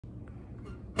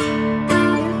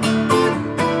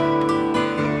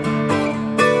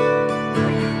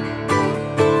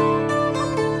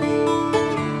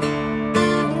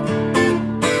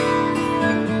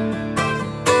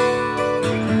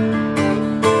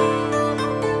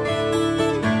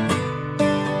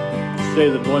Say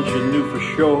that once you knew for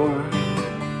sure,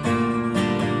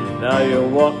 now you're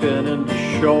walking into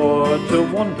shore to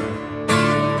wonder.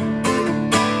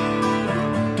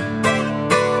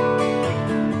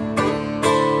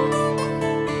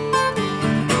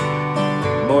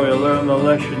 The more you learn, the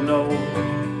less you know.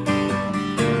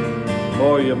 The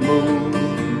more you move,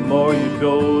 the more you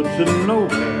go to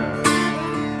nowhere.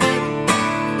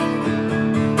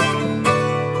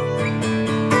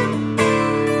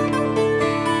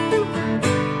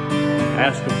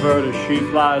 Ask a bird as she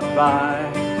flies by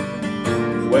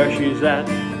where she's at.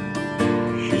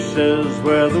 She says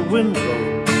where the wind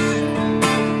blows.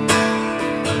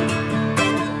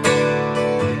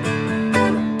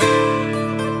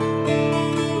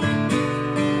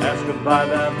 Ask her by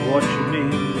that what she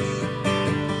means.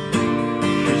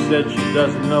 She said she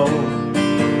doesn't know,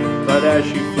 but as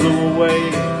she flew away,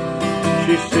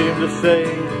 she seemed to say,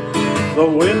 the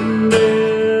wind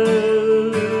is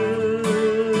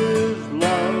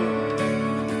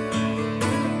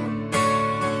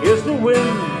the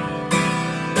wind.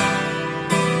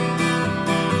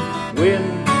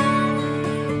 Wind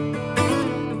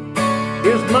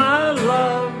is my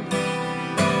love.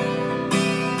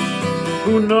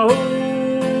 Who knows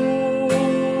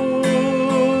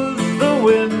the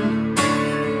wind?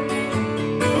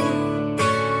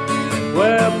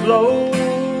 Where blows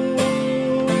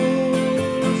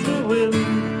the wind?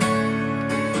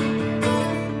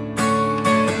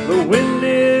 The wind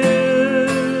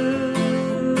is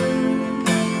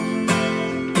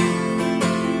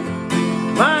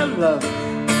my love.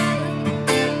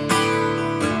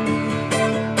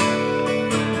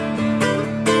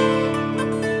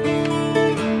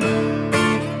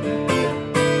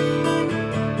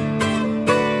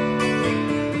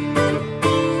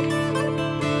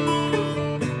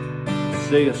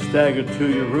 Say you stagger to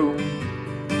your room,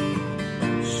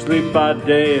 sleep by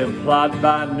day and plot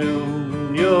by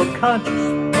noon, your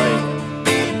conscience plays.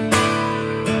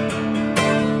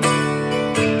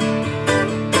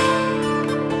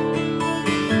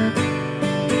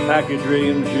 Pack your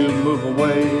dreams, you move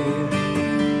away.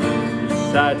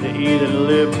 Decide to eat and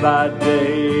live by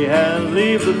day and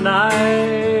leave the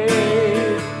night.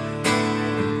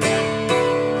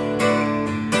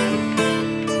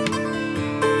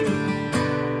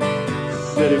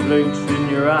 City blinks in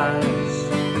your eyes,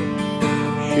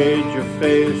 shade your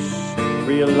face,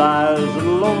 realize a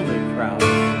lonely crowd.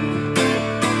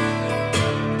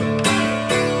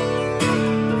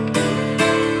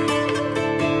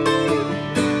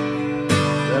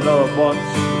 All at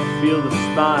once feel the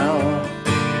smile,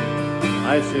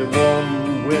 icy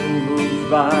warm wind moves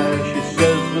by. She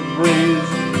says the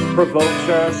breeze provokes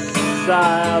her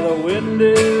sigh. The wind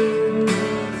is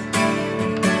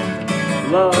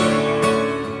love.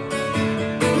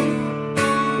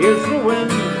 Is the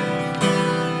wind.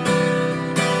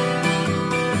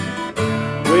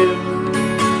 Wind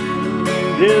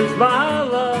is my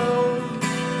love.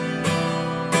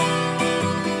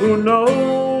 Who knows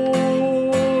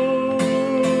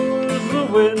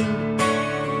wind,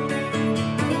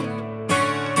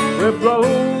 where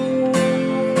blows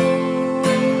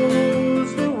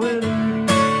the wind?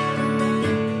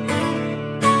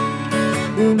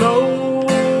 Who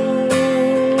knows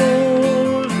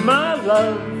my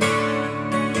love?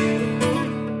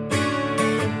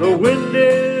 The wind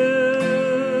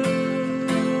is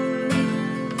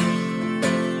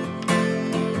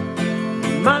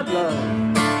my love.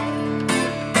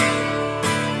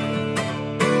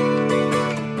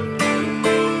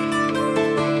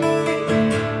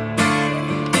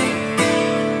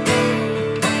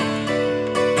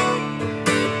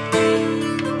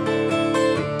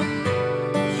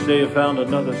 Say you found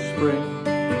another spring,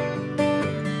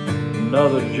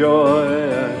 another joy,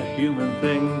 a human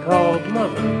thing called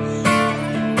lovers.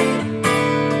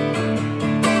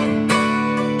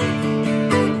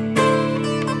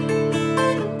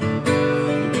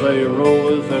 You play your role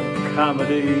as a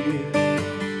comedy,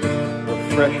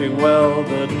 refreshing well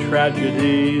the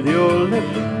tragedy you're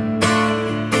living.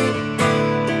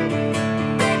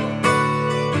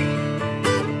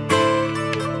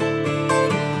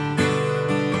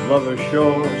 Love her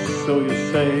sure, so you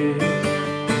say,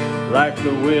 like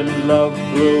the wind love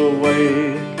blew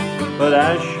away. But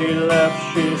as she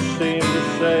left, she seemed to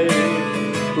say,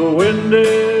 the wind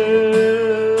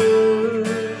is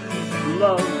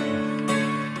love.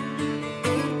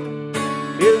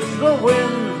 Is the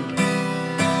wind.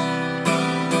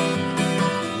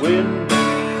 Wind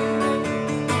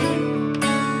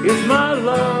is my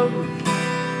love.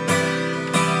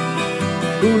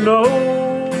 Who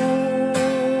knows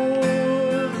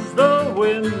the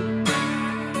wind?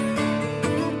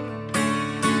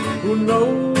 Who who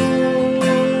knows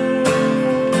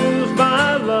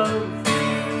my love,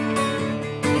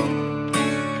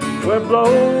 where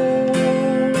blows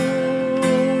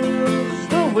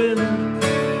the wind.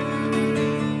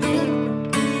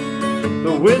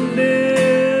 The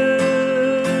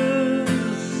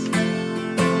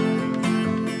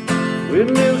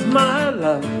wind is my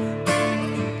love.